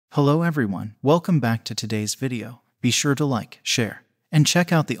Hello everyone, welcome back to today's video. Be sure to like, share, and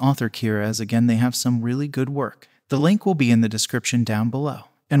check out the author Kira as again they have some really good work. The link will be in the description down below.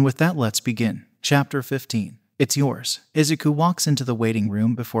 And with that, let's begin. Chapter 15. It's yours. Izuku walks into the waiting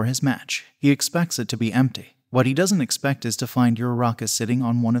room before his match. He expects it to be empty. What he doesn't expect is to find Uraraka sitting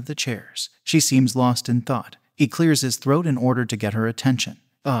on one of the chairs. She seems lost in thought. He clears his throat in order to get her attention.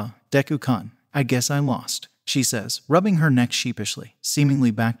 Deku-kun, I guess I lost, she says, rubbing her neck sheepishly,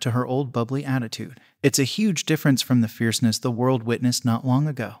 seemingly back to her old bubbly attitude. It's a huge difference from the fierceness the world witnessed not long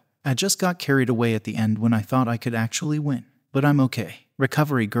ago. I just got carried away at the end when I thought I could actually win. But I'm okay.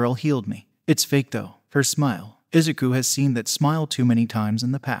 Recovery girl healed me. It's fake though. Her smile. Izuku has seen that smile too many times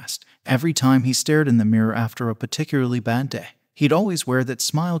in the past. Every time he stared in the mirror after a particularly bad day, he'd always wear that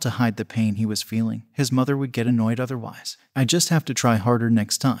smile to hide the pain he was feeling. His mother would get annoyed otherwise. I just have to try harder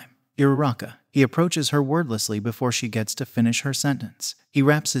next time. Uraraka. He approaches her wordlessly before she gets to finish her sentence. He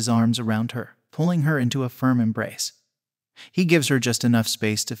wraps his arms around her, pulling her into a firm embrace. He gives her just enough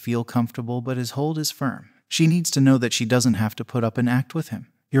space to feel comfortable, but his hold is firm. She needs to know that she doesn't have to put up an act with him.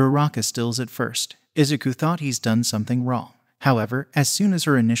 Uraraka stills at first. Izuku thought he's done something wrong. However, as soon as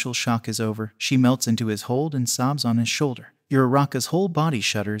her initial shock is over, she melts into his hold and sobs on his shoulder. Uraraka's whole body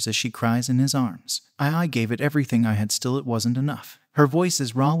shudders as she cries in his arms. I gave it everything I had, still it wasn't enough. Her voice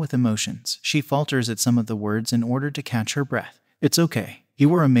is raw with emotions. She falters at some of the words in order to catch her breath. It's okay. You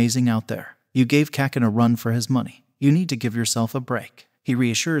were amazing out there. You gave Kaken a run for his money. You need to give yourself a break. He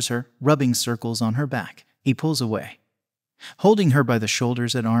reassures her, rubbing circles on her back. He pulls away, holding her by the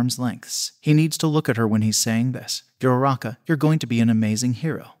shoulders at arm's lengths. He needs to look at her when he's saying this. Uraraka, you're going to be an amazing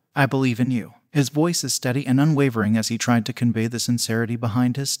hero. I believe in you. His voice is steady and unwavering as he tried to convey the sincerity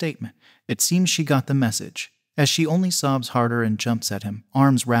behind his statement. It seems she got the message, as she only sobs harder and jumps at him,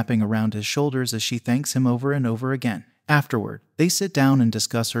 arms wrapping around his shoulders as she thanks him over and over again. Afterward, they sit down and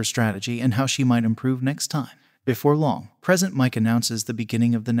discuss her strategy and how she might improve next time. Before long, President Mike announces the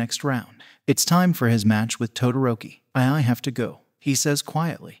beginning of the next round. It's time for his match with Todoroki. I have to go, he says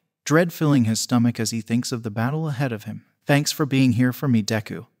quietly, dread filling his stomach as he thinks of the battle ahead of him. Thanks for being here for me,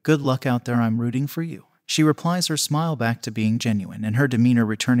 Deku. Good luck out there, I'm rooting for you. She replies, her smile back to being genuine and her demeanor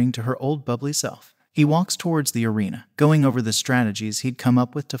returning to her old bubbly self. He walks towards the arena, going over the strategies he'd come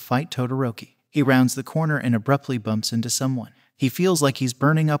up with to fight Todoroki. He rounds the corner and abruptly bumps into someone. He feels like he's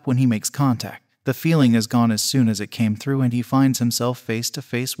burning up when he makes contact. The feeling is gone as soon as it came through, and he finds himself face to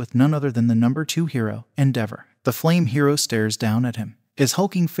face with none other than the number 2 hero, Endeavor. The flame hero stares down at him. His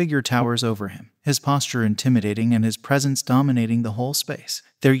hulking figure towers over him, his posture intimidating and his presence dominating the whole space.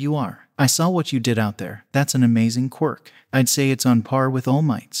 There you are. I saw what you did out there. That's an amazing quirk. I'd say it's on par with All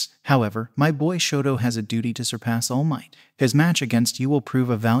Might's. However, my boy Shoto has a duty to surpass All Might. His match against you will prove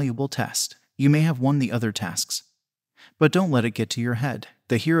a valuable test. You may have won the other tasks, but don't let it get to your head,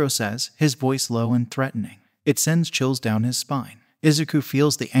 the hero says, his voice low and threatening. It sends chills down his spine. Izuku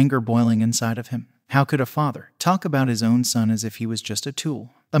feels the anger boiling inside of him. How could a father talk about his own son as if he was just a tool,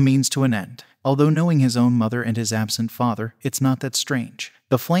 a means to an end? Although knowing his own mother and his absent father, it's not that strange.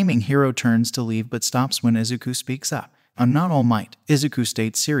 The flaming hero turns to leave but stops when Izuku speaks up. I'm not All Might, Izuku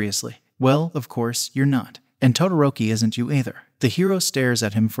states seriously. Well, of course, you're not. And Todoroki isn't you either. The hero stares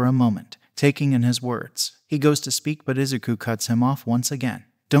at him for a moment, taking in his words. He goes to speak, but Izuku cuts him off once again.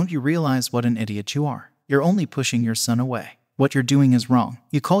 Don't you realize what an idiot you are? You're only pushing your son away. What you're doing is wrong.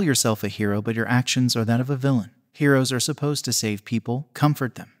 You call yourself a hero, but your actions are that of a villain. Heroes are supposed to save people,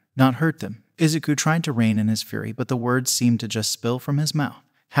 comfort them, not hurt them. Izuku tried to rein in his fury, but the words seemed to just spill from his mouth.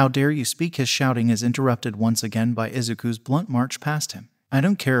 How dare you speak? His shouting is interrupted once again by Izuku's blunt march past him. I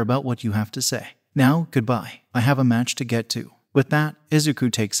don't care about what you have to say. Now, goodbye. I have a match to get to. With that,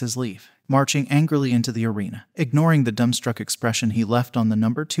 Izuku takes his leave, marching angrily into the arena, ignoring the dumbstruck expression he left on the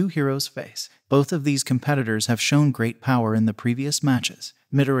number 2 hero's face. Both of these competitors have shown great power in the previous matches.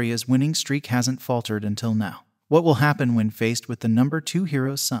 Midoriya's winning streak hasn't faltered until now. What will happen when faced with the number 2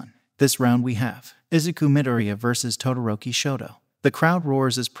 hero's son? This round we have Izuku Midoriya versus Todoroki Shoto. The crowd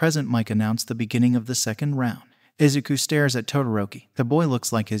roars as President Mike announced the beginning of the second round. Izuku stares at Todoroki. The boy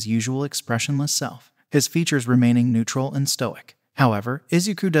looks like his usual expressionless self, his features remaining neutral and stoic. However,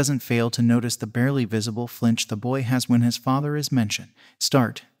 Izuku doesn't fail to notice the barely visible flinch the boy has when his father is mentioned.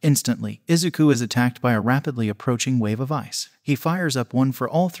 Start. Instantly, Izuku is attacked by a rapidly approaching wave of ice. He fires up one for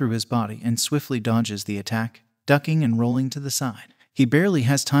all through his body and swiftly dodges the attack, ducking and rolling to the side. He barely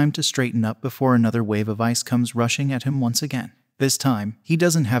has time to straighten up before another wave of ice comes rushing at him once again. This time, he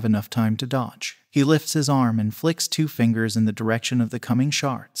doesn't have enough time to dodge. He lifts his arm and flicks 2 fingers in the direction of the coming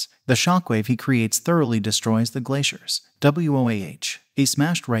shards. The shockwave he creates thoroughly destroys the glaciers. WOAH. He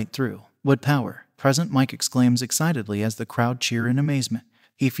smashed right through. What power! President Mike exclaims excitedly as the crowd cheer in amazement.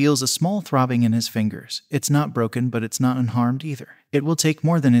 He feels a small throbbing in his fingers. It's not broken, but it's not unharmed either. It will take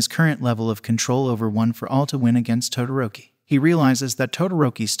more than his current level of control over One for All to win against Todoroki. He realizes that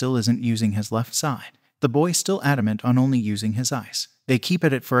Todoroki still isn't using his left side. The boy still adamant on only using his ice. They keep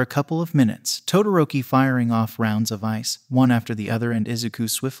at it for a couple of minutes, Todoroki firing off rounds of ice, one after the other, and Izuku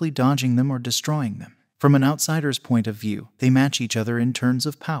swiftly dodging them or destroying them. From an outsider's point of view, they match each other in terms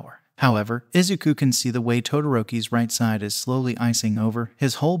of power. However, Izuku can see the way Todoroki's right side is slowly icing over,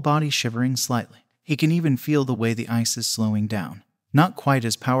 his whole body shivering slightly. He can even feel the way the ice is slowing down. Not quite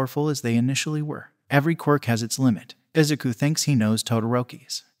as powerful as they initially were. Every quirk has its limit. Izuku thinks he knows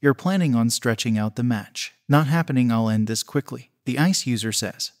Todoroki's. You're planning on stretching out the match. Not happening, I'll end this quickly, the ice user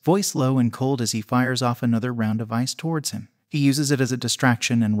says, voice low and cold as he fires off another round of ice towards him. He uses it as a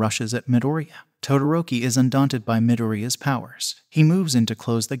distraction and rushes at Midoriya. Todoroki is undaunted by Midoriya's powers. He moves in to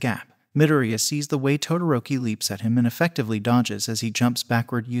close the gap. Midoriya sees the way Todoroki leaps at him and effectively dodges as he jumps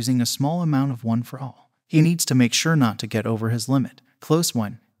backward using a small amount of One for All. He needs to make sure not to get over his limit. Close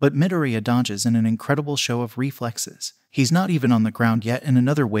one, but Midoriya dodges in an incredible show of reflexes. He's not even on the ground yet and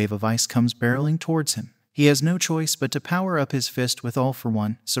another wave of ice comes barreling towards him. He has no choice but to power up his fist with All for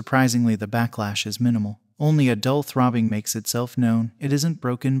One. Surprisingly, the backlash is minimal. Only a dull throbbing makes itself known. It isn't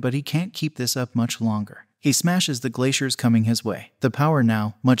broken, but he can't keep this up much longer. He smashes the glaciers coming his way, the power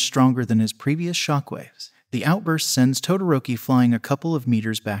now much stronger than his previous shockwaves. The outburst sends Todoroki flying a couple of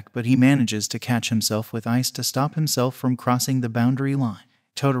meters back, but he manages to catch himself with ice to stop himself from crossing the boundary line.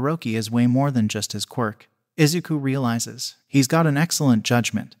 Todoroki is way more than just his quirk. Izuku realizes he's got an excellent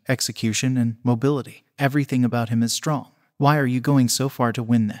judgment, execution, and mobility. Everything about him is strong. Why are you going so far to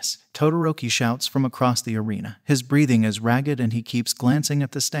win this? Todoroki shouts from across the arena. His breathing is ragged and he keeps glancing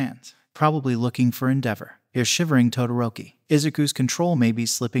at the stands, probably looking for Endeavor. Here's shivering Todoroki. Izuku's control may be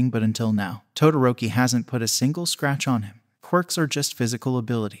slipping, but until now, Todoroki hasn't put a single scratch on him. Quirks are just physical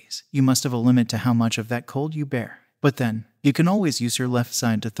abilities. You must have a limit to how much of that cold you bear. But then, you can always use your left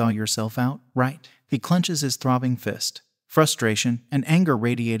side to thaw yourself out, right? He clenches his throbbing fist. Frustration and anger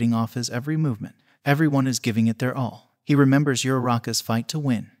radiating off his every movement. Everyone is giving it their all. He remembers Uraraka's fight to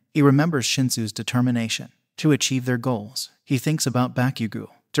win. He remembers Shinsu's determination to achieve their goals. He thinks about Bakugo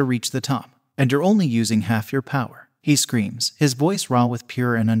to reach the top. And you're only using half your power. He screams, his voice raw with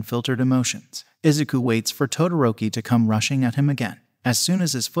pure and unfiltered emotions. Izuku waits for Todoroki to come rushing at him again. As soon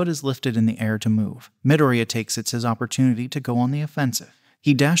as his foot is lifted in the air to move, Midoriya takes it as his opportunity to go on the offensive.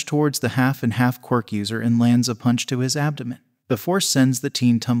 He dashed towards the half and half quirk user and lands a punch to his abdomen. The force sends the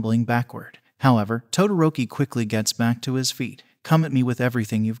teen tumbling backward. However, Todoroki quickly gets back to his feet. Come at me with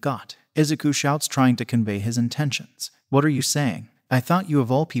everything you've got, Izuku shouts, trying to convey his intentions. What are you saying? I thought you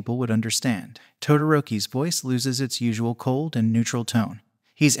of all people would understand. Todoroki's voice loses its usual cold and neutral tone.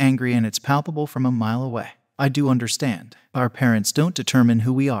 He's angry and it's palpable from a mile away. I do understand. Our parents don't determine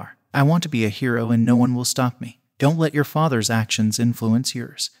who we are. I want to be a hero and no one will stop me. Don't let your father's actions influence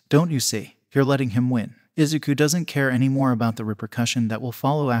yours. Don't you see? You're letting him win. Izuku doesn't care anymore about the repercussion that will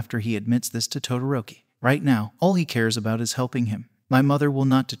follow after he admits this to Todoroki. Right now, all he cares about is helping him. My mother will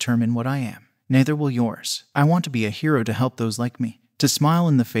not determine what I am. Neither will yours. I want to be a hero to help those like me. To smile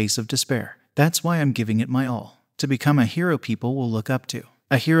in the face of despair. That's why I'm giving it my all. To become a hero people will look up to.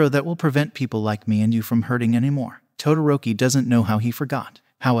 A hero that will prevent people like me and you from hurting anymore. Todoroki doesn't know how he forgot.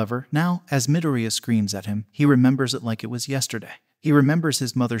 However, now, as Midoriya screams at him, he remembers it like it was yesterday. He remembers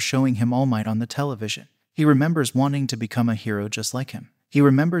his mother showing him All Might on the television. He remembers wanting to become a hero just like him. He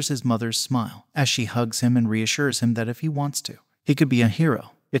remembers his mother's smile as she hugs him and reassures him that if he wants to, he could be a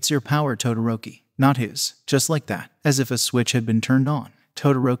hero. It's your power, Todoroki. Not his. Just like that, as if a switch had been turned on.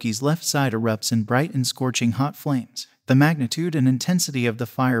 Todoroki's left side erupts in bright and scorching hot flames, the magnitude and intensity of the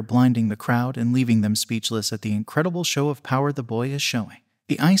fire blinding the crowd and leaving them speechless at the incredible show of power the boy is showing.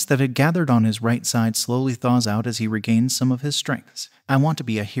 The ice that had gathered on his right side slowly thaws out as he regains some of his strengths. I want to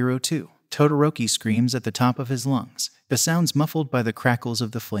be a hero too. Todoroki screams at the top of his lungs, the sounds muffled by the crackles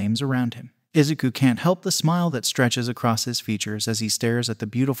of the flames around him. Izuku can't help the smile that stretches across his features as he stares at the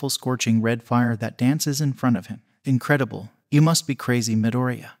beautiful scorching red fire that dances in front of him. Incredible. You must be crazy,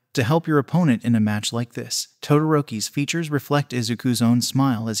 Midoriya, to help your opponent in a match like this. Todoroki's features reflect Izuku's own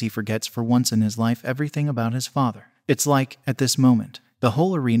smile as he forgets for once in his life everything about his father. It's like, at this moment, the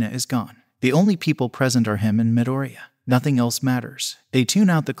whole arena is gone. The only people present are him and Midoriya. Nothing else matters. They tune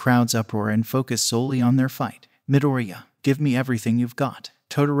out the crowd's uproar and focus solely on their fight. Midoriya, give me everything you've got,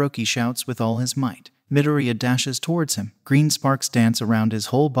 Todoroki shouts with all his might. Midoriya dashes towards him. Green sparks dance around his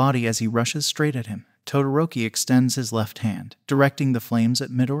whole body as he rushes straight at him. Todoroki extends his left hand, directing the flames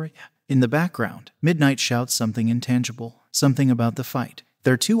at Midoriya. In the background, Midnight shouts something intangible, something about the fight.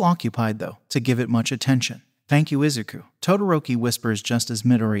 They're too occupied, though, to give it much attention. Thank you, Izuku, Todoroki whispers just as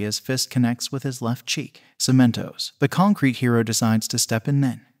Midoriya's fist connects with his left cheek. Cementos. The concrete hero decides to step in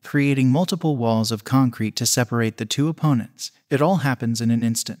then, creating multiple walls of concrete to separate the two opponents. It all happens in an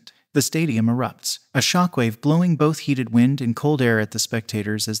instant. The stadium erupts, a shockwave blowing both heated wind and cold air at the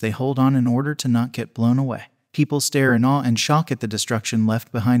spectators as they hold on in order to not get blown away. People stare in awe and shock at the destruction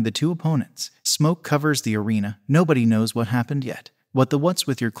left behind the two opponents. Smoke covers the arena. Nobody knows what happened yet. What's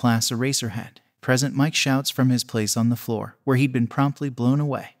with your class, Eraserhead? Present Mike shouts from his place on the floor, where he'd been promptly blown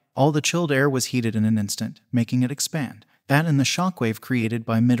away. All the chilled air was heated in an instant, making it expand. That and the shockwave created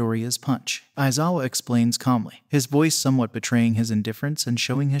by Midoriya's punch. Aizawa explains calmly, his voice somewhat betraying his indifference and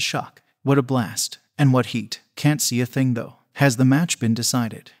showing his shock. What a blast. And what heat. Can't see a thing though. Has the match been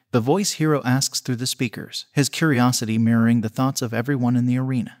decided? The voice hero asks through the speakers, his curiosity mirroring the thoughts of everyone in the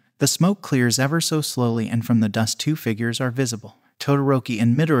arena. The smoke clears ever so slowly and from the dust two figures are visible. Todoroki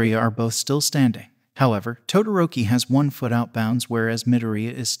and Midoriya are both still standing. However, Todoroki has 1 foot out bounds whereas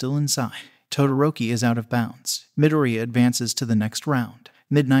Midoriya is still inside. Todoroki is out of bounds. Midoriya advances to the next round.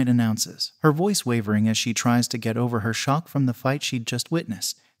 Midnight announces, her voice wavering as she tries to get over her shock from the fight she'd just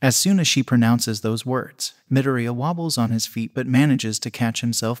witnessed. As soon as she pronounces those words, Midoriya wobbles on his feet but manages to catch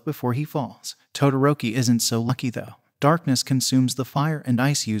himself before he falls. Todoroki isn't so lucky though. Darkness consumes the fire and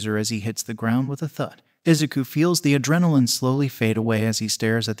ice user as he hits the ground with a thud. Izuku feels the adrenaline slowly fade away as he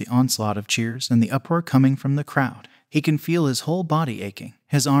stares at the onslaught of cheers and the uproar coming from the crowd. He can feel his whole body aching.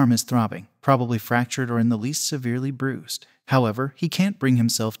 His arm is throbbing, probably fractured or in the least severely bruised. However, he can't bring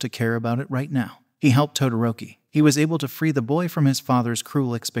himself to care about it right now. He helped Todoroki. He was able to free the boy from his father's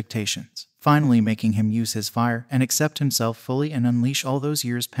cruel expectations, finally making him use his fire and accept himself fully and unleash all those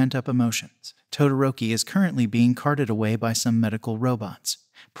years' pent-up emotions. Todoroki is currently being carted away by some medical robots,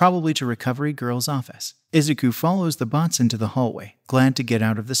 probably to Recovery Girl's office. Izuku follows the bots into the hallway, glad to get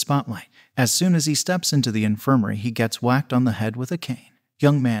out of the spotlight. As soon as he steps into the infirmary, he gets whacked on the head with a cane.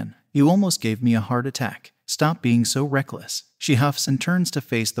 Young man, you almost gave me a heart attack. Stop being so reckless. She huffs and turns to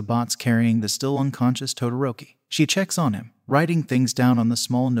face the bots carrying the still unconscious Todoroki. She checks on him, writing things down on the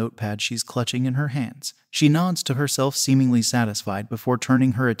small notepad she's clutching in her hands. She nods to herself, seemingly satisfied, before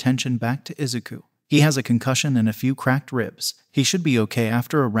turning her attention back to Izuku. He has a concussion and a few cracked ribs. He should be okay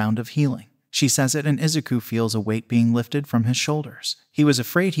after a round of healing. She says it and Izuku feels a weight being lifted from his shoulders. He was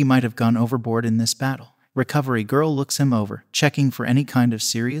afraid he might have gone overboard in this battle. Recovery Girl looks him over, checking for any kind of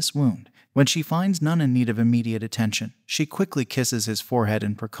serious wound. When she finds none in need of immediate attention, she quickly kisses his forehead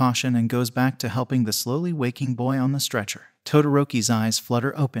in precaution and goes back to helping the slowly waking boy on the stretcher. Todoroki's eyes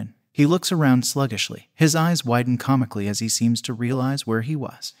flutter open. He looks around sluggishly. His eyes widen comically as he seems to realize where he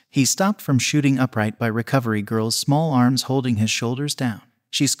was. He's stopped from shooting upright by Recovery Girl's small arms holding his shoulders down.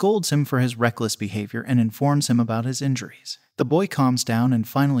 She scolds him for his reckless behavior and informs him about his injuries. The boy calms down and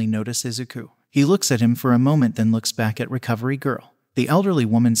finally notices Izuku. He looks at him for a moment, then looks back at Recovery Girl. The elderly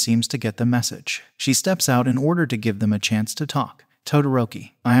woman seems to get the message. She steps out in order to give them a chance to talk.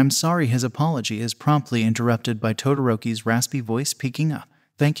 Todoroki, I am sorry. His apology is promptly interrupted by Todoroki's raspy voice peaking up.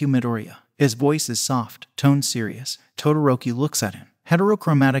 Thank you, Midoriya. His voice is soft, tone serious. Todoroki looks at him.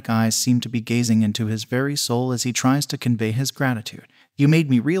 Heterochromatic eyes seem to be gazing into his very soul as he tries to convey his gratitude. You made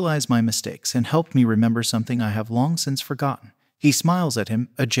me realize my mistakes and helped me remember something I have long since forgotten. He smiles at him,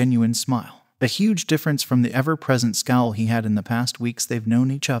 a genuine smile. A huge difference from the ever-present scowl he had in the past weeks they've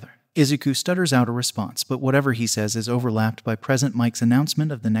known each other. Izuku stutters out a response, but whatever he says is overlapped by Present Mike's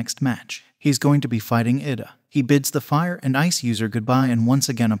announcement of the next match. He's going to be fighting Ida. He bids the fire and ice user goodbye and once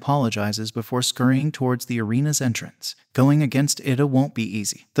again apologizes before scurrying towards the arena's entrance. Going against Ida won't be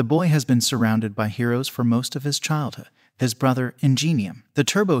easy. The boy has been surrounded by heroes for most of his childhood. His brother, Ingenium, the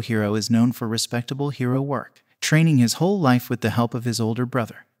turbo hero, is known for respectable hero work, training his whole life with the help of his older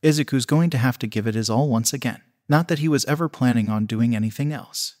brother. Izuku's going to have to give it his all once again. Not that he was ever planning on doing anything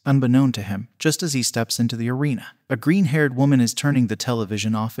else. Unbeknown to him, just as he steps into the arena, a green-haired woman is turning the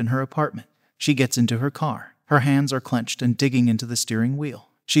television off in her apartment. She gets into her car. Her hands are clenched and digging into the steering wheel.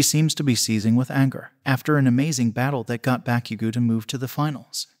 She seems to be seizing with anger. After an amazing battle that got Bakugo to move to the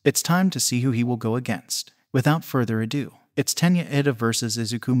finals, it's time to see who he will go against. Without further ado, it's Tenya Ida versus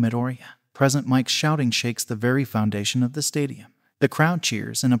Izuku Midoriya. Present Mike's shouting shakes the very foundation of the stadium. The crowd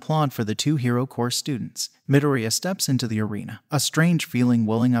cheers and applaud for the two hero course students. Midoriya steps into the arena, a strange feeling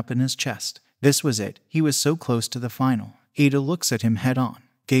welling up in his chest. This was it. He was so close to the final. Ida looks at him head-on,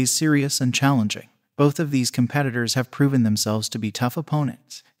 gaze serious and challenging. Both of these competitors have proven themselves to be tough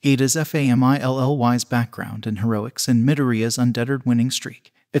opponents. Ida's familly's background and heroics and Midoriya's undeterred winning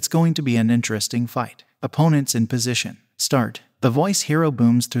streak. It's going to be an interesting fight. Opponents in position. Start. The voice hero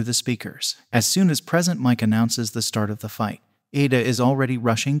booms through the speakers. As soon as Present Mike announces the start of the fight, Ida is already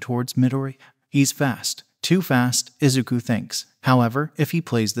rushing towards Midoriya. He's fast, Too fast, Izuku thinks. However, if he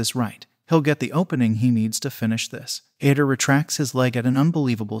plays this right, he'll get the opening he needs to finish this. Ada retracts his leg at an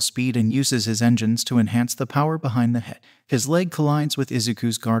unbelievable speed and uses his engines to enhance the power behind the hit. His leg collides with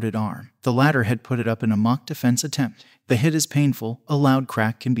Izuku's guarded arm. The latter had put it up in a mock defense attempt. The hit is painful, a loud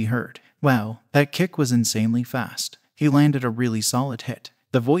crack can be heard. Wow, that kick was insanely fast. He landed a really solid hit.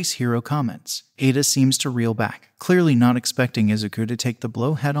 The voice hero comments. Ada seems to reel back, clearly not expecting Izuku to take the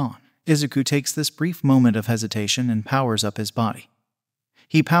blow head-on. Izuku takes this brief moment of hesitation and powers up his body.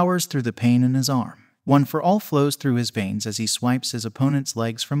 He powers through the pain in his arm. One for all flows through his veins as he swipes his opponent's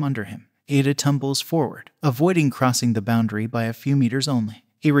legs from under him. Ada tumbles forward, avoiding crossing the boundary by a few meters only.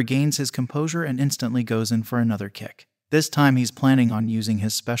 He regains his composure and instantly goes in for another kick. This time he's planning on using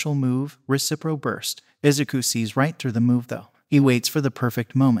his special move, Recipro Burst. Izuku sees right through the move though. He waits for the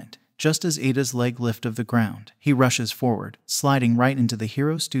perfect moment. Just as Ada's leg lifts of the ground, he rushes forward, sliding right into the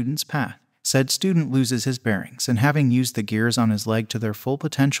hero student's path. Said student loses his bearings, and having used the gears on his leg to their full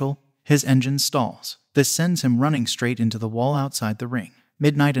potential, his engine stalls. This sends him running straight into the wall outside the ring.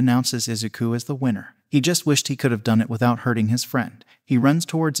 Midnight announces Izuku as the winner. He just wished he could have done it without hurting his friend. He runs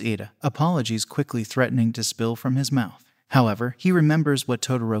towards Ada, apologies quickly threatening to spill from his mouth. However, he remembers what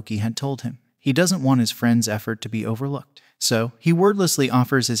Todoroki had told him. He doesn't want his friend's effort to be overlooked. So, he wordlessly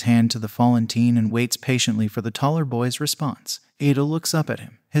offers his hand to the fallen teen and waits patiently for the taller boy's response. Ada looks up at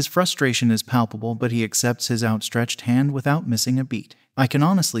him. His frustration is palpable, but he accepts his outstretched hand without missing a beat. I can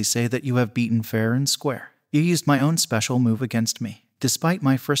honestly say that you have beaten fair and square. You used my own special move against me. Despite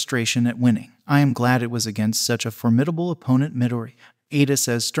my frustration at winning, I am glad it was against such a formidable opponent, Midoriya. Ada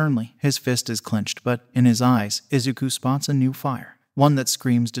says sternly. His fist is clenched, but in his eyes, Izuku spots a new fire. One that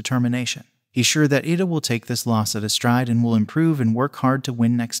screams determination. He's sure that Ada will take this loss at a stride and will improve and work hard to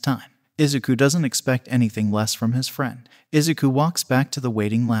win next time. Izuku doesn't expect anything less from his friend. Izuku walks back to the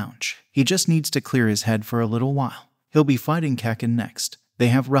waiting lounge. He just needs to clear his head for a little while. He'll be fighting Kaken next. They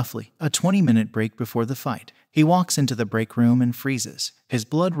have roughly a 20-minute break before the fight. He walks into the break room and freezes. His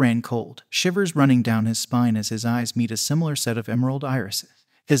blood ran cold, shivers running down his spine as his eyes meet a similar set of emerald irises.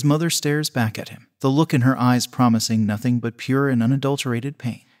 His mother stares back at him, the look in her eyes promising nothing but pure and unadulterated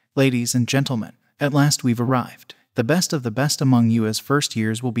pain. Ladies and gentlemen, at last we've arrived. The best of the best among you as first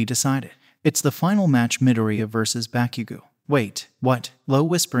years will be decided. It's the final match, Midoriya versus Bakugo. Wait, what? Low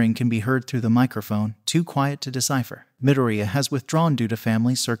whispering can be heard through the microphone, too quiet to decipher. Midoriya has withdrawn due to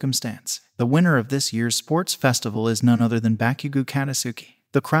family circumstance. The winner of this year's sports festival is none other than Bakugo Katasuki.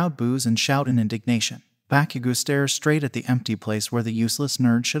 The crowd boos and shout in indignation. Bakugo stares straight at the empty place where the useless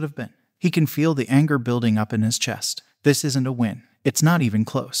nerd should have been. He can feel the anger building up in his chest. This isn't a win. It's not even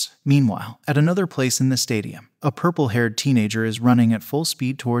close. Meanwhile, at another place in the stadium, a purple-haired teenager is running at full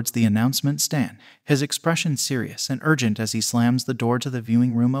speed towards the announcement stand, his expression serious and urgent as he slams the door to the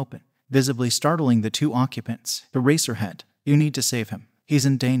viewing room open, visibly startling the two occupants. The Racerhead. You need to save him. He's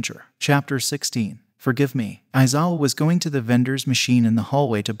in danger. Chapter 16. Forgive me. Aizawa was going to the vendor's machine in the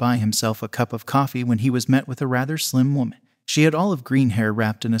hallway to buy himself a cup of coffee when he was met with a rather slim woman. She had olive green hair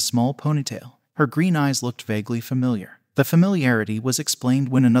wrapped in a small ponytail. Her green eyes looked vaguely familiar. The familiarity was explained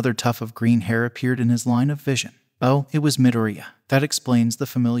when another tuft of green hair appeared in his line of vision. Oh, it was Midoriya. That explains the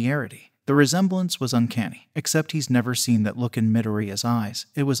familiarity. The resemblance was uncanny, except he's never seen that look in Midoriya's eyes.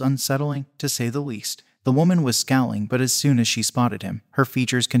 It was unsettling, to say the least. The woman was scowling, but as soon as she spotted him, her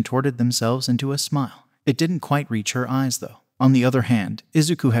features contorted themselves into a smile. It didn't quite reach her eyes, though. On the other hand,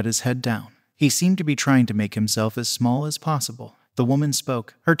 Izuku had his head down. He seemed to be trying to make himself as small as possible. The woman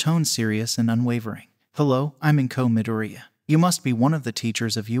spoke, her tone serious and unwavering. Hello, I'm Inko Midoriya. You must be one of the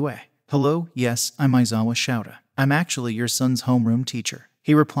teachers of UA. Hello, yes, I'm Aizawa Shouta. I'm actually your son's homeroom teacher.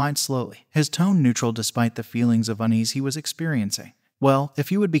 He replied slowly, his tone neutral despite the feelings of unease he was experiencing. Well, if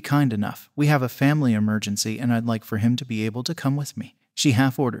you would be kind enough, we have a family emergency and I'd like for him to be able to come with me. She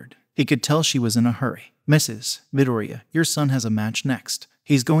half ordered. He could tell she was in a hurry. Mrs. Midoriya, your son has a match next.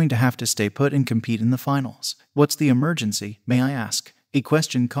 He's going to have to stay put and compete in the finals. What's the emergency, may I ask? He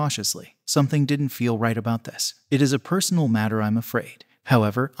questioned cautiously. Something didn't feel right about this. It is a personal matter, I'm afraid.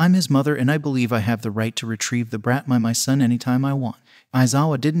 However, I'm his mother and I believe I have the right to retrieve the brat by my son anytime I want.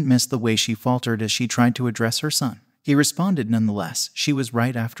 Aizawa didn't miss the way she faltered as she tried to address her son. He responded nonetheless. She was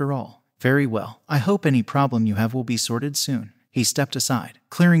right after all. Very well. I hope any problem you have will be sorted soon. He stepped aside,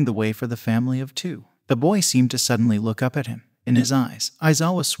 clearing the way for the family of two. The boy seemed to suddenly look up at him. In his eyes,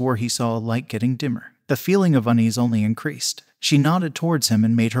 Aizawa swore he saw a light getting dimmer. The feeling of unease only increased. She nodded towards him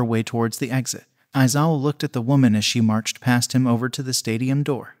and made her way towards the exit. Aizawa looked at the woman as she marched past him over to the stadium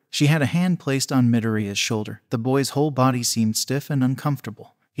door. She had a hand placed on Midoriya's shoulder. The boy's whole body seemed stiff and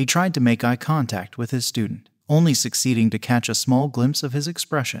uncomfortable. He tried to make eye contact with his student, only succeeding to catch a small glimpse of his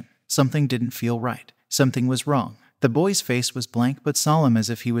expression. Something didn't feel right. Something was wrong. The boy's face was blank but solemn, as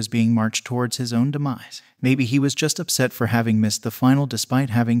if he was being marched towards his own demise. Maybe he was just upset for having missed the final despite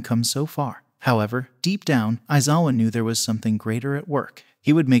having come so far. However, deep down, Aizawa knew there was something greater at work.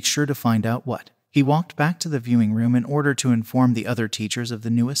 He would make sure to find out what. He walked back to the viewing room in order to inform the other teachers of the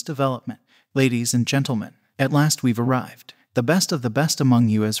newest development. Ladies and gentlemen, at last we've arrived. The best of the best among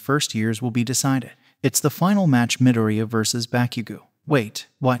you as first years will be decided. It's the final match, Midoriya versus Bakugo. Wait,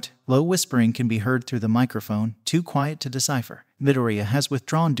 what? Low whispering can be heard through the microphone, too quiet to decipher. Midoriya has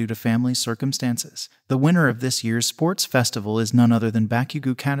withdrawn due to family circumstances. The winner of this year's sports festival is none other than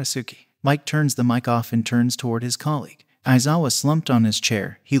Bakugo Katasuki. Mike turns the mic off and turns toward his colleague. Aizawa slumped on his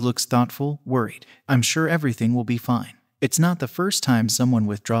chair. He looks thoughtful, worried. I'm sure everything will be fine. It's not the first time someone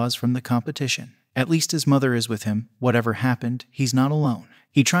withdraws from the competition. At least his mother is with him. Whatever happened, he's not alone.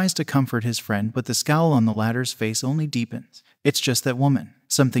 He tries to comfort his friend, but the scowl on the latter's face only deepens. It's just that woman.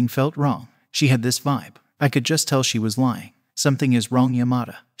 Something felt wrong. She had this vibe. I could just tell she was lying. Something is wrong,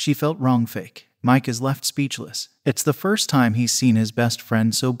 Yamada. She felt wrong, fake. Mike is left speechless. It's the first time he's seen his best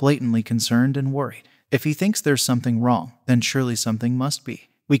friend so blatantly concerned and worried. If he thinks there's something wrong, then surely something must be.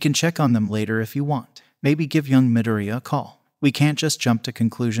 We can check on them later if you want. Maybe give young Midoriya a call. We can't just jump to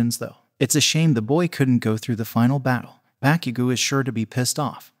conclusions though. It's a shame the boy couldn't go through the final battle. Bakugo is sure to be pissed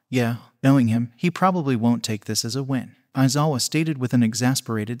off. Yeah, knowing him, he probably won't take this as a win, Aizawa stated with an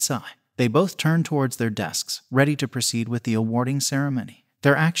exasperated sigh. They both turned towards their desks, ready to proceed with the awarding ceremony.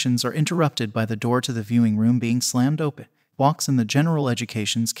 Their actions are interrupted by the door to the viewing room being slammed open. Walks in the general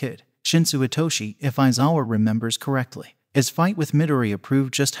education's kid, Shinsu Itoshi, if Aizawa remembers correctly. His fight with Midoriya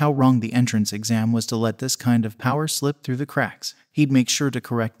proved just how wrong the entrance exam was to let this kind of power slip through the cracks. He'd make sure to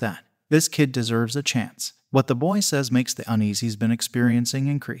correct that. This kid deserves a chance. What the boy says makes the unease he's been experiencing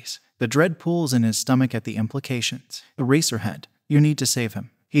increase. The dread pools in his stomach at the implications. Eraserhead, you need to save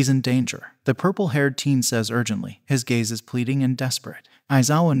him. He's in danger. The purple-haired teen says urgently. His gaze is pleading and desperate.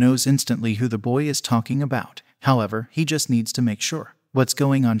 Aizawa knows instantly who the boy is talking about. However, he just needs to make sure. What's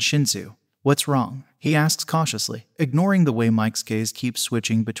going on, Shinsu? What's wrong? He asks cautiously, ignoring the way Mike's gaze keeps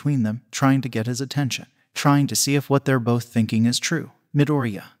switching between them, trying to get his attention. Trying to see if what they're both thinking is true.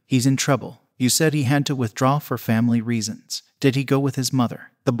 Midoriya, he's in trouble. You said he had to withdraw for family reasons. Did he go with his mother?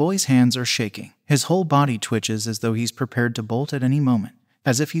 The boy's hands are shaking. His whole body twitches as though he's prepared to bolt at any moment,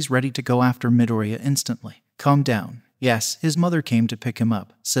 as if he's ready to go after Midoriya instantly. Calm down. Yes, his mother came to pick him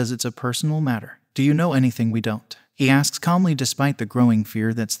up, says it's a personal matter. Do you know anything we don't? He asks calmly despite the growing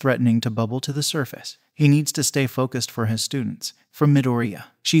fear that's threatening to bubble to the surface. He needs to stay focused for his students. From Midoriya.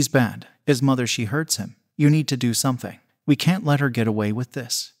 She's bad. His mother, she hurts him. You need to do something. We can't let her get away with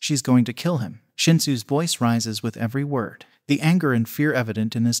this. She's going to kill him. Shinsu's voice rises with every word, the anger and fear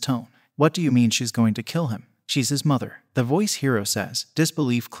evident in his tone. What do you mean she's going to kill him? She's his mother. The voice hero says,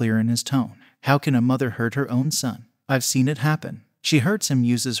 disbelief clear in his tone. How can a mother hurt her own son? I've seen it happen. She hurts him,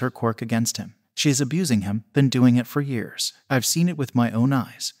 uses her quirk against him. She's abusing him, been doing it for years. I've seen it with my own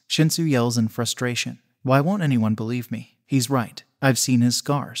eyes. Shinsu yells in frustration. Why won't anyone believe me? He's right. I've seen his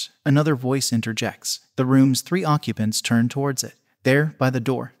scars. Another voice interjects. The room's 3 occupants turn towards it. There, by the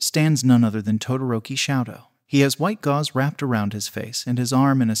door, stands none other than Todoroki Shoto. He has white gauze wrapped around his face and his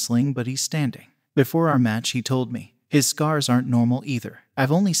arm in a sling, but he's standing. Before our match, he told me. His scars aren't normal either.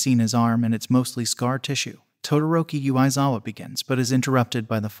 I've only seen his arm and it's mostly scar tissue. Todoroki Aizawa begins, but is interrupted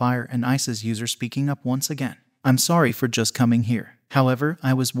by the fire and ice's user speaking up once again. I'm sorry for just coming here. However,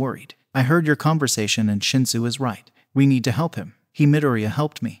 I was worried. I heard your conversation and Shinsu is right. We need to help him. Midoriya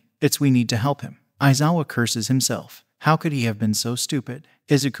helped me. We need to help him. Aizawa curses himself. How could he have been so stupid?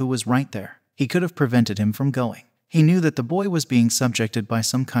 Izuku was right there. He could have prevented him from going. He knew that the boy was being subjected by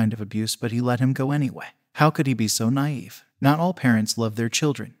some kind of abuse, but he let him go anyway. How could he be so naive? Not all parents love their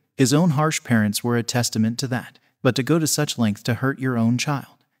children. His own harsh parents were a testament to that. But to go to such length to hurt your own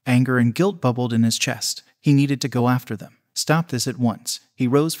child. Anger and guilt bubbled in his chest. He needed to go after them. Stop this at once. He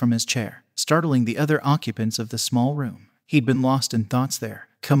rose from his chair, startling the other occupants of the small room. He'd been lost in thoughts there.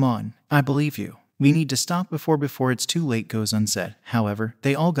 Come on, I believe you. We need to stop before it's too late, goes unsaid. However,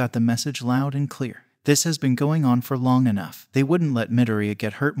 they all got the message loud and clear. This has been going on for long enough. They wouldn't let Midoriya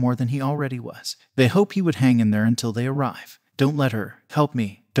get hurt more than he already was. They hope he would hang in there until they arrive. Don't let her. Help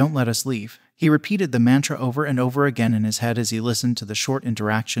me. Don't let us leave. He repeated the mantra over and over again in his head as he listened to the short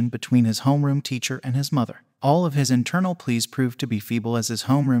interaction between his homeroom teacher and his mother. All of his internal pleas proved to be feeble as his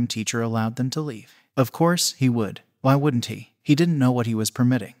homeroom teacher allowed them to leave. Of course, he would. Why wouldn't he? He didn't know what he was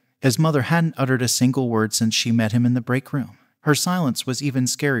permitting. His mother hadn't uttered a single word since she met him in the break room. Her silence was even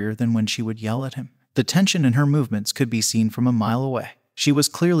scarier than when she would yell at him. The tension in her movements could be seen from a mile away. She was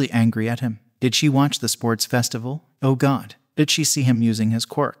clearly angry at him. Did she watch the sports festival? Oh God. Did she see him using his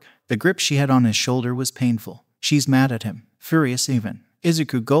quirk? The grip she had on his shoulder was painful. She's mad at him. Furious even.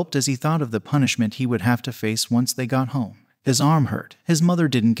 Izuku gulped as he thought of the punishment he would have to face once they got home. His arm hurt. His mother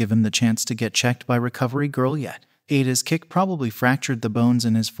didn't give him the chance to get checked by recovery girl yet. Ada's kick probably fractured the bones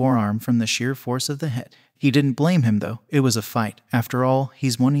in his forearm from the sheer force of the hit. He didn't blame him though. It was a fight. After all,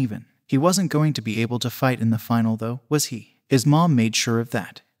 he's won even. He wasn't going to be able to fight in the final though, was he? His mom made sure of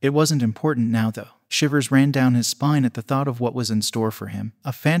that. It wasn't important now though. Shivers ran down his spine at the thought of what was in store for him.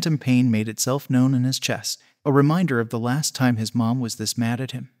 A phantom pain made itself known in his chest. A reminder of the last time his mom was this mad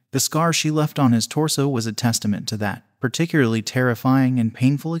at him. The scar she left on his torso was a testament to that particularly terrifying and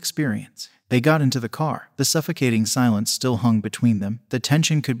painful experience. They got into the car. The suffocating silence still hung between them. The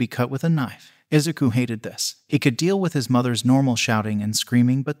tension could be cut with a knife. Izuku hated this. He could deal with his mother's normal shouting and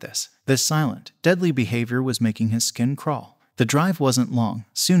screaming, but this silent, deadly behavior was making his skin crawl. The drive wasn't long.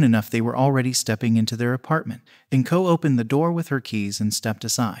 Soon enough they were already stepping into their apartment. Inko opened the door with her keys and stepped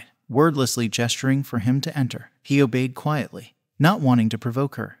aside, wordlessly gesturing for him to enter. He obeyed quietly, not wanting to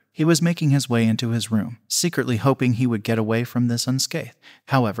provoke her. He was making his way into his room, secretly hoping he would get away from this unscathed.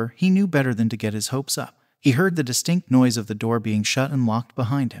 However, he knew better than to get his hopes up. He heard the distinct noise of the door being shut and locked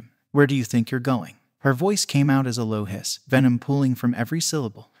behind him. "Where do you think you're going?" Her voice came out as a low hiss, venom pooling from every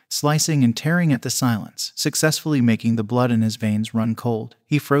syllable, slicing and tearing at the silence, successfully making the blood in his veins run cold.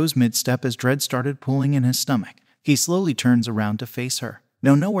 He froze mid-step as dread started pooling in his stomach. He slowly turns around to face her.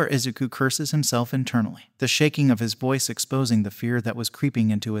 Nowhere Izuku curses himself internally, the shaking of his voice exposing the fear that was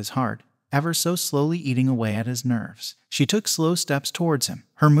creeping into his heart, ever so slowly eating away at his nerves. She took slow steps towards him,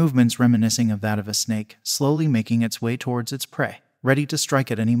 her movements reminiscing of that of a snake, slowly making its way towards its prey, ready to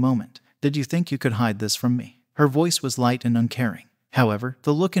strike at any moment. "Did you think you could hide this from me?" Her voice was light and uncaring. However,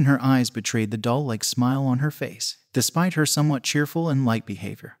 the look in her eyes betrayed the doll-like smile on her face. Despite her somewhat cheerful and light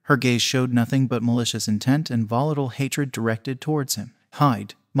behavior, her gaze showed nothing but malicious intent and volatile hatred directed towards him.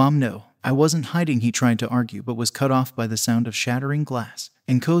 "Hide? Mom, no. I wasn't hiding," he tried to argue but was cut off by the sound of shattering glass.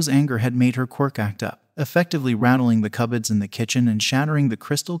 Inko's anger had made her quirk act up, effectively rattling the cupboards in the kitchen and shattering the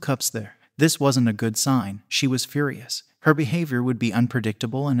crystal cups there. This wasn't a good sign. She was furious. Her behavior would be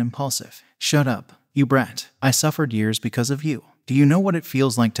unpredictable and impulsive. "Shut up, you brat. I suffered years because of you. Do you know what it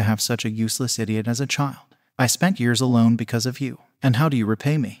feels like to have such a useless idiot as a child? I spent years alone because of you. And how do you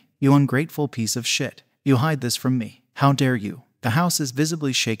repay me? You ungrateful piece of shit. You hide this from me. How dare you?" The house is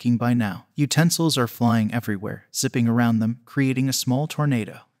visibly shaking by now. Utensils are flying everywhere, zipping around them, creating a small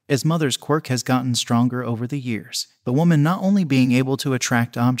tornado. His mother's quirk has gotten stronger over the years, the woman not only being able to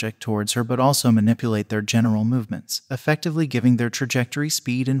attract objects towards her but also manipulate their general movements, effectively giving their trajectory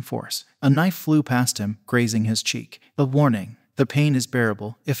speed and force. A knife flew past him, grazing his cheek. A warning. The pain is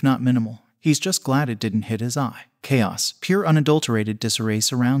bearable, if not minimal. He's just glad it didn't hit his eye. Chaos, pure unadulterated disarray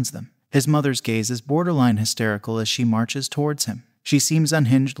surrounds them. His mother's gaze is borderline hysterical as she marches towards him. She seems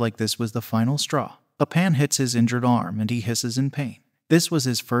unhinged, like this was the final straw. A pan hits his injured arm and he hisses in pain. This was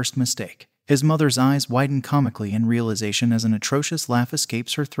his first mistake. His mother's eyes widen comically in realization as an atrocious laugh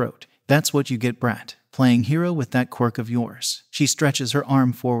escapes her throat. "That's what you get, brat. Playing hero with that quirk of yours." She stretches her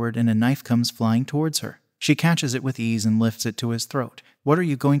arm forward and a knife comes flying towards her. She catches it with ease and lifts it to his throat. "What are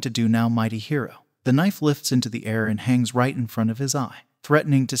you going to do now, mighty hero?" The knife lifts into the air and hangs right in front of his eye,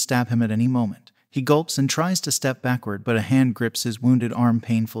 threatening to stab him at any moment. He gulps and tries to step backward, but a hand grips his wounded arm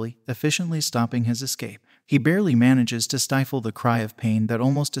painfully, efficiently stopping his escape. He barely manages to stifle the cry of pain that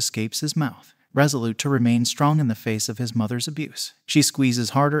almost escapes his mouth, resolute to remain strong in the face of his mother's abuse. She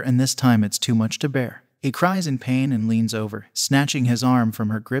squeezes harder and this time it's too much to bear. He cries in pain and leans over, snatching his arm from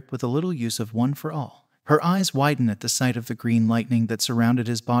her grip with a little use of one for all. Her eyes widen at the sight of the green lightning that surrounded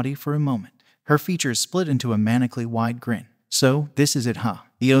his body for a moment. Her features split into a manically wide grin. "So, this is it, huh?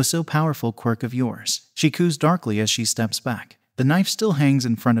 The oh-so-powerful quirk of yours." She coos darkly as she steps back. The knife still hangs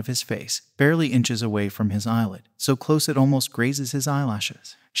in front of his face, barely inches away from his eyelid, so close it almost grazes his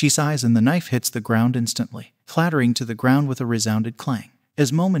eyelashes. She sighs and the knife hits the ground instantly, clattering to the ground with a resounding clang.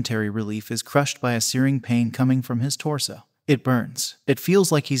 His momentary relief is crushed by a searing pain coming from his torso. It burns. It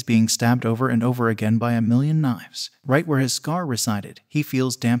feels like he's being stabbed over and over again by a million knives. Right where his scar resided, he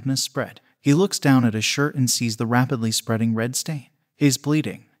feels dampness spread. He looks down at his shirt and sees the rapidly spreading red stain. He's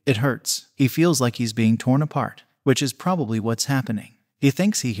bleeding. It hurts. He feels like he's being torn apart, which is probably what's happening. He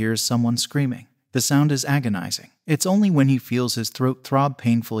thinks he hears someone screaming. The sound is agonizing. It's only when he feels his throat throb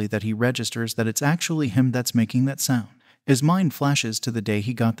painfully that he registers that it's actually him that's making that sound. His mind flashes to the day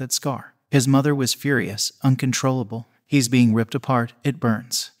he got that scar. His mother was furious, uncontrollable. He's being ripped apart. It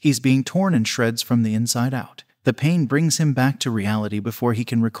burns. He's being torn in shreds from the inside out. The pain brings him back to reality before he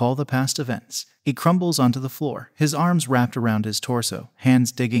can recall the past events. He crumbles onto the floor, his arms wrapped around his torso,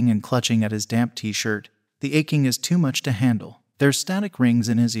 hands digging and clutching at his damp t-shirt. The aching is too much to handle. There's static rings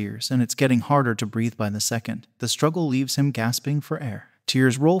in his ears, and it's getting harder to breathe by the second. The struggle leaves him gasping for air.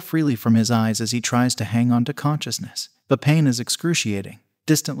 Tears roll freely from his eyes as he tries to hang on to consciousness. The pain is excruciating.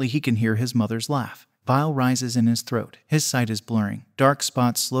 Distantly, he can hear his mother's laugh. Bile rises in his throat. His sight is blurring, dark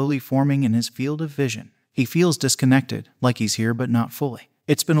spots slowly forming in his field of vision. He feels disconnected, like he's here but not fully.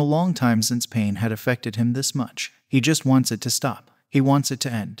 It's been a long time since pain had affected him this much. He just wants it to stop. He wants it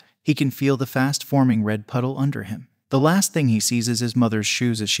to end. He can feel the fast-forming red puddle under him. The last thing he sees is his mother's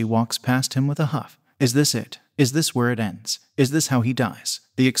shoes as she walks past him with a huff. Is this it? Is this where it ends? Is this how he dies?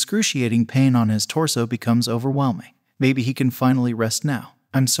 The excruciating pain on his torso becomes overwhelming. Maybe he can finally rest now.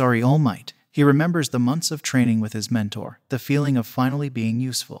 I'm sorry, All Might. He remembers the months of training with his mentor, the feeling of finally being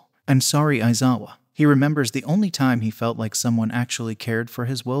useful. I'm sorry, Aizawa. He remembers the only time he felt like someone actually cared for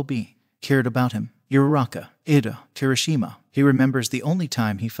his well-being, cared about him. Uraraka, Ida, Kirishima. He remembers the only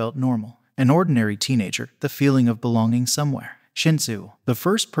time he felt normal. An ordinary teenager, the feeling of belonging somewhere. Shinsu, the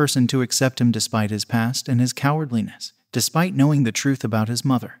first person to accept him despite his past and his cowardliness, despite knowing the truth about his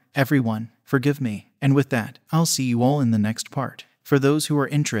mother. Everyone, forgive me. And with that, I'll see you all in the next part. For those who are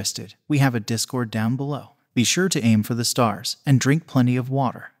interested, we have a Discord down below. Be sure to aim for the stars and drink plenty of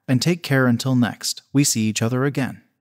water. And take care until next we see each other again.